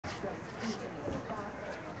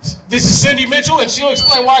This is Cindy Mitchell, and she'll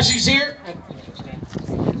explain why she's here.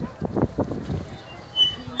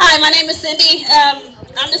 Hi, my name is Cindy.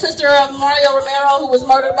 I'm the sister of Mario Romero, who was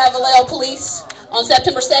murdered by Vallejo police on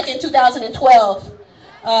September 2nd, 2012.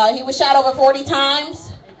 He was shot over 40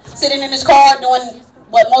 times, sitting in his car doing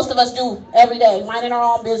what most of us do every day, minding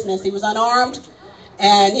our own business. He was unarmed,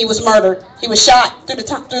 and he was murdered. He was shot through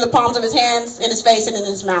the palms of his hands, in his face, and in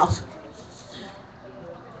his mouth.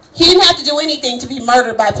 He didn't have to do anything to be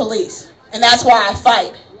murdered by police, and that's why I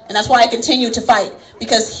fight, and that's why I continue to fight,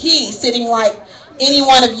 because he, sitting like any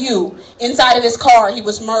one of you inside of his car, he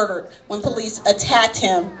was murdered when police attacked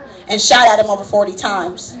him and shot at him over 40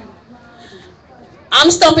 times.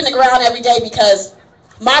 I'm stumping the ground every day because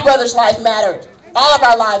my brother's life mattered. All of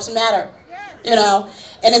our lives matter, you know,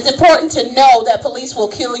 and it's important to know that police will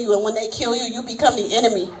kill you, and when they kill you, you become the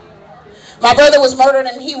enemy. My brother was murdered,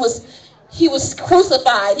 and he was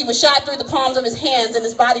crucified. He was shot through the palms of his hands, and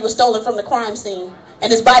his body was stolen from the crime scene,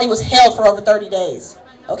 and his body was held for over 30 days,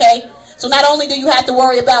 okay? So not only do you have to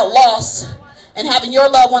worry about loss and having your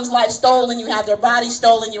loved one's life stolen, you have their body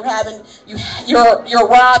stolen, you're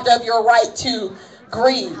robbed of your right to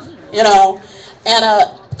grieve, you know,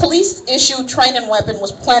 and police issued training weapon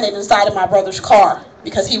was planted inside of my brother's car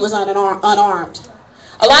because he was unarmed.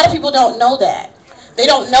 A lot of people don't know that. They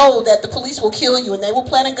don't know that the police will kill you, and they will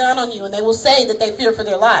plant a gun on you, and they will say that they fear for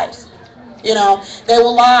their lives. You know, they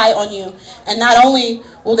will lie on you, and not only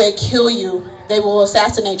will they kill you, they will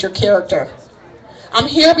assassinate your character. I'm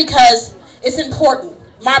here because it's important.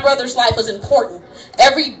 My brother's life was important.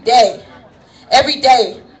 Every day,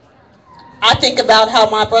 I think about how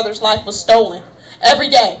my brother's life was stolen. Every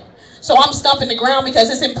day. So I'm stumping the ground because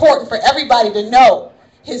it's important for everybody to know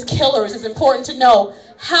his killers. It's important to know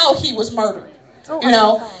how he was murdered. You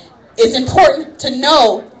know, it's important to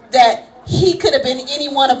know that he could have been any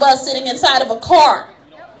one of us sitting inside of a car.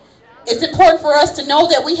 It's important for us to know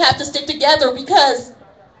that we have to stick together because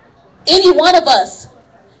any one of us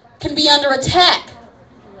can be under attack.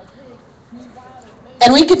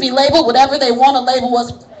 And we could be labeled whatever they want to label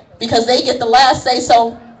us because they get the last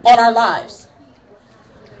say-so on our lives.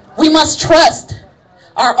 We must trust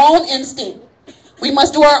our own instinct. We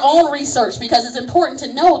must do our own research because it's important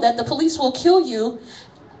to know that the police will kill you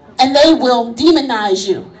and they will demonize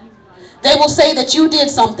you. They will say that you did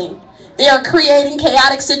something. They are creating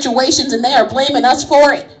chaotic situations and they are blaming us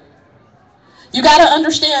for it. You got to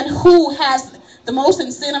understand who has the most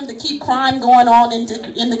incentive to keep crime going on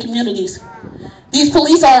in the communities. These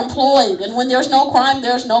police are employed, and when there's no crime,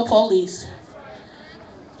 there's no police.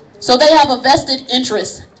 So they have a vested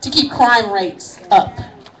interest to keep crime rates up.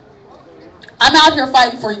 I'm out here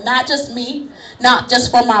fighting for not just me, not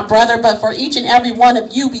just for my brother, but for each and every one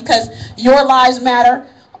of you because your lives matter,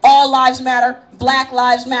 all lives matter, Black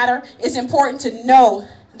lives matter. It's important to know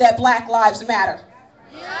that Black lives matter.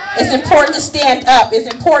 It's important to stand up.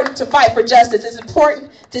 It's important to fight for justice. It's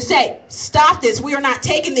important to say, stop this. We are not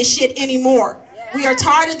taking this shit anymore. We are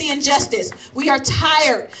tired of the injustice. We are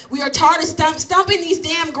tired. We are tired of stumping these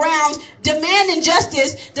damn grounds, demanding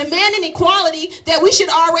justice, demanding equality that we should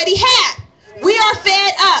already have. We are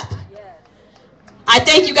fed up. I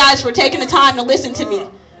thank you guys for taking the time to listen to me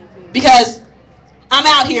because I'm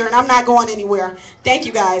out here and I'm not going anywhere. Thank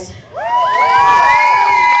you guys.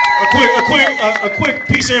 A quick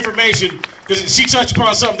piece of information, because she touched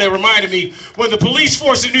upon something that reminded me. When the police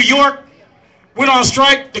force in New York went on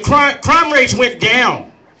strike, the crime rates went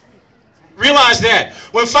down. Realize that.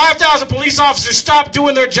 When 5,000 police officers stopped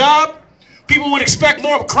doing their job, people would expect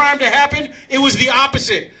more crime to happen. It was the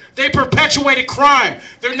opposite. They perpetuated crime.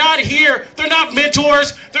 They're not here. They're not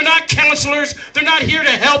mentors. They're not counselors. They're not here to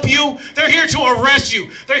help you. They're here to arrest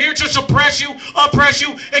you. They're here to suppress you, oppress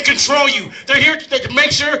you, and control you. They're here to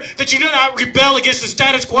make sure that you do not rebel against the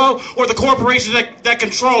status quo or the corporations that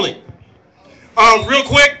control it. Real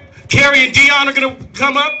quick, Carrie and Dion are going to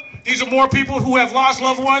come up. These are more people who have lost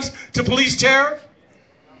loved ones to police terror.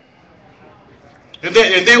 And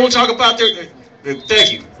then we'll talk about their...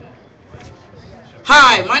 Thank you.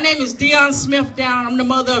 Hi, my name is Dion Smith Down. I'm the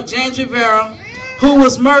mother of James Rivera, who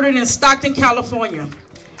was murdered in Stockton, California.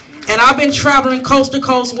 And I've been traveling coast to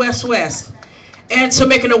coast, west. And to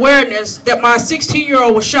make an awareness that my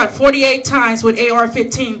 16-year-old was shot 48 times with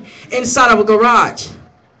AR-15 inside of a garage.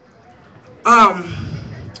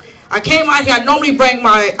 I came out here. I normally bring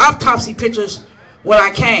my autopsy pictures when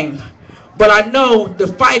I came. But I know the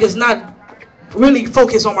fight is not really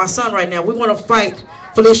focused on my son right now. We want to fight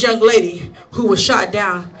for this young lady who was shot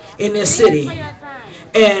down in this city.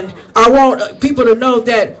 And I want people to know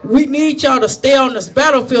that we need y'all to stay on this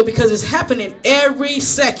battlefield because it's happening every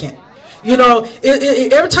second. You know,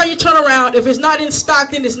 every time you turn around, if it's not in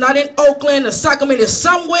Stockton, it's not in Oakland or Sacramento, it's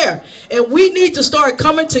somewhere. And we need to start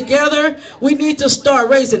coming together. We need to start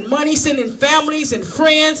raising money, sending families and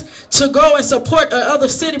friends to go and support other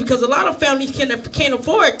city, because a lot of families can't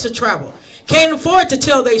afford to travel. Can't afford to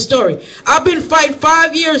tell their story. I've been fighting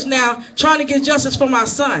 5 years now trying to get justice for my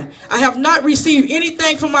son. I have not received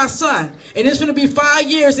anything from my son. And it's going to be 5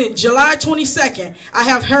 years in July 22nd. I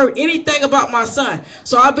have heard anything about my son.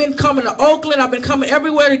 So I've been coming to Oakland. I've been coming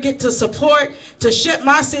everywhere to get to support, to shut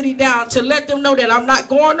my city down, to let them know that I'm not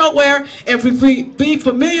going nowhere, and be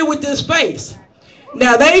familiar with this face.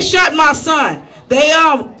 Now, they shot my son.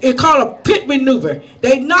 It's called a pit maneuver.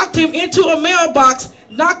 They knocked him into a mailbox,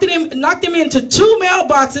 knocked him into 2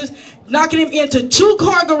 mailboxes, knocking him into 2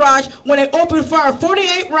 car garage. When they opened fire,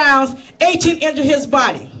 48 rounds, 18 injured his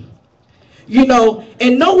body. You know,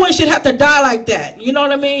 and no one should have to die like that. You know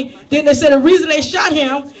what I mean? Then they said the reason they shot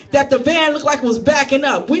him, that the van looked like it was backing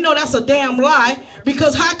up. We know that's a damn lie,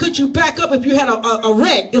 because how could you back up if you had a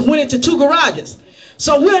wreck that went into 2 garages?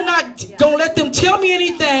 So we're not gonna let them tell me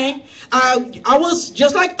anything. I was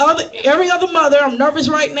just like every other mother. I'm nervous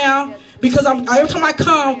right now, because every time I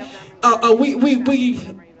come,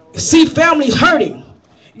 we see families hurting.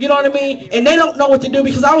 You know what I mean? And they don't know what to do,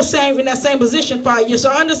 because I was in that same position 5 years. So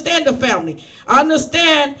I understand the family. I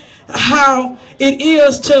understand how it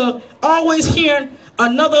is to always hear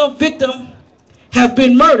another victim have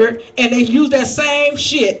been murdered, and they use that same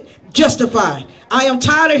shit, justified. I am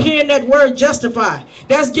tired of hearing that word justified.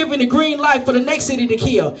 That's giving the green light for the next city to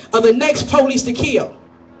kill, or the next police to kill.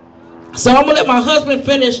 So I'm going to let my husband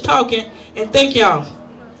finish talking, and thank y'all.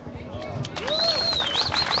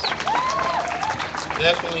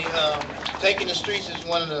 Definitely, taking the streets is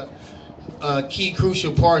one of the key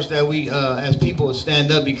crucial parts that we, as people,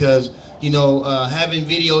 stand up, because, you know, having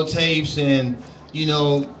videotapes and, you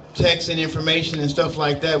know, text and information and stuff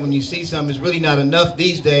like that, when you see something, is really not enough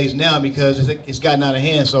these days now, because it's gotten out of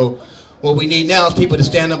hand. So what we need now is people to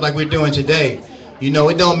stand up like we're doing today. You know,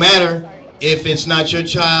 it don't matter if it's not your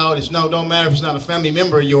child. Don't matter if it's not a family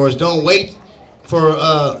member of yours. Don't wait for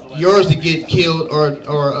yours to get killed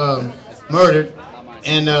or murdered,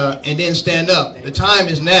 and then stand up. The time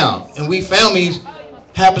is now, and we families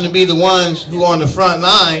happen to be the ones who are on the front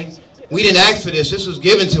line. We didn't ask for this. This was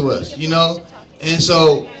given to us, you know. And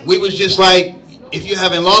so we was just like, if you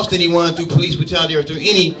haven't lost anyone through police brutality or through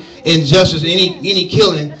any injustice, any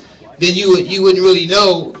killing, then you wouldn't really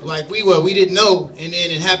know like we were. We didn't know, and then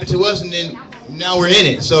it happened to us, and then now we're in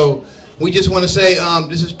it. So we just want to say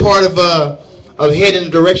this is part of heading in the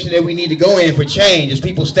direction that we need to go in for change. Is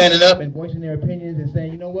people standing up and voicing their opinions and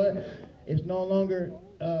saying, you know what, it's no longer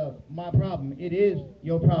my problem. It is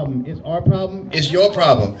your problem. It's our problem. It's your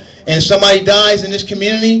problem. And somebody dies in this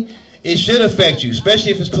community, it should affect you, especially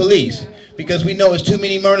if it's police, because we know there's too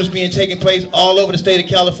many murders being taking place all over the state of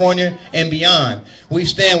California and beyond. We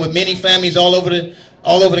stand with many families all over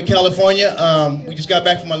the California. We just got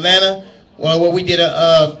back from Atlanta, where we did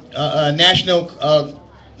a national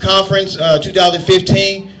conference,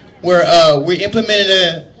 2015, where we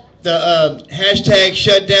implemented the hashtag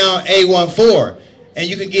shutdown A14, and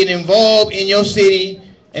you can get involved in your city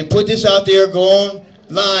and put this out there. Go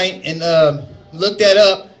online and look that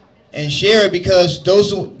up and share it, because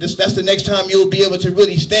that's the next time you'll be able to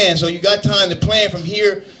really stand. So you got time to plan from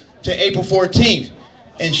here to April 14th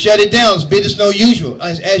and shut it down. It's business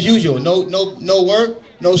as usual. No work,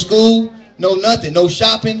 no school, no nothing, no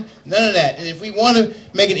shopping, none of that. And if we want to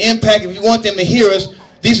make an impact, if we want them to hear us,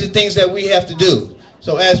 these are things that we have to do.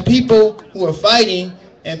 So as people who are fighting,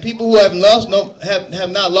 and people who have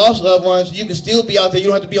not lost loved ones, you can still be out there. You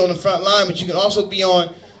don't have to be on the front line, but you can also be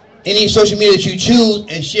on any social media that you choose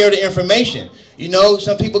and share the information. You know,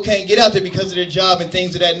 some people can't get out there because of their job and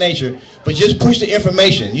things of that nature, but just push the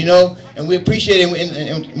information, you know, and we appreciate it,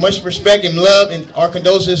 and much respect and love, and our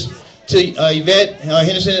condolences to Yuvette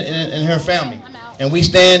Henderson and her family. And we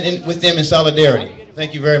stand with them in solidarity.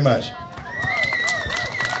 Thank you very much.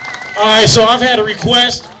 All right, so I've had a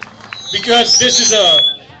request, because this is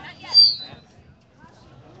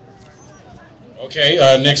okay,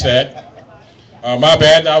 next ad. My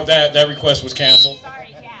bad, that request was canceled.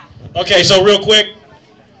 Okay, so real quick,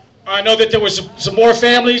 I know that there was some more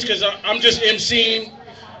families, because I'm just emceeing.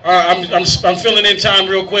 I'm filling in time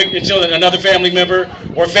real quick until another family member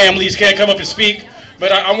or families can't come up and speak.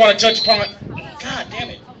 But I want to touch upon, God damn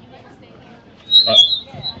it.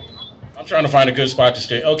 I'm trying to find a good spot to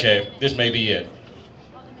stay. Okay, this may be it,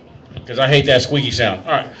 because I hate that squeaky sound.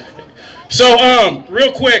 All right. So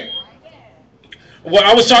real quick, well,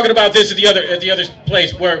 I was talking about this at the other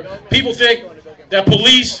place, where people think that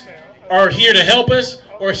police are here to help us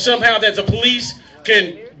or somehow that the police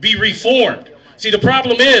can be reformed. See, the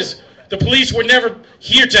problem is the police were never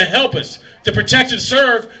here to help us. The Protect and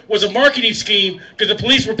Serve was a marketing scheme because the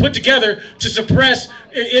police were put together to suppress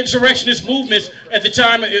insurrectionist movements at the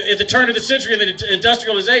time, at the turn of the century and the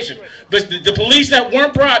industrialization. But the police that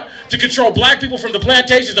weren't brought to control black people from the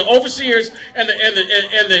plantations, the overseers and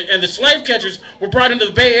the slave catchers were brought into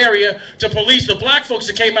the Bay Area to police the black folks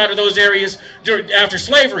that came out of those areas after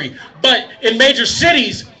slavery. But in major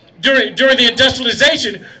cities, during the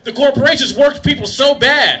industrialization, the corporations worked people so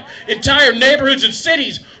bad. Entire neighborhoods and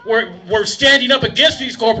cities were standing up against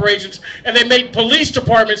these corporations, and they made police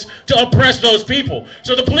departments to oppress those people.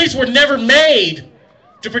 So the police were never made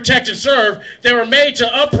to protect and serve. They were made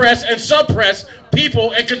to oppress and suppress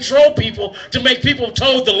people and control people to make people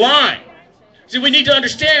toe the line. See, we need to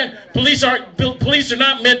understand police are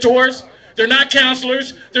not mentors. They're not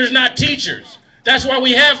counselors. They're not teachers. That's why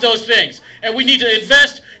we have those things. And we need to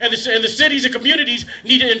invest, and the cities and communities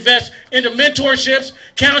need to invest into mentorships,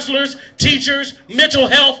 counselors, teachers, mental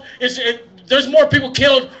health. There's more people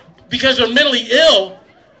killed because they're mentally ill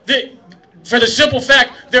for the simple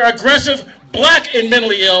fact they're aggressive, black, and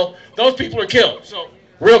mentally ill. Those people are killed. So,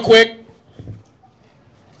 real quick.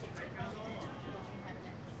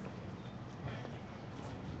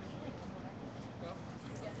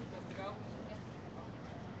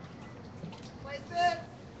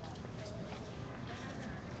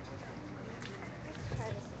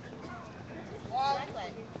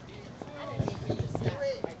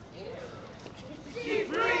 She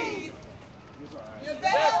breathes.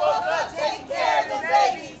 Yuvette folks taking care of the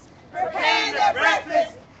babies, preparing their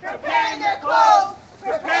breakfast, preparing their clothes,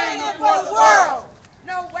 preparing them for the world.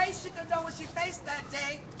 No way she could know what she faced that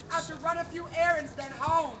day after run a few errands then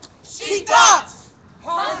home. She thought.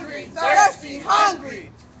 Hungry, thirsty,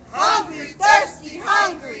 hungry. Hungry.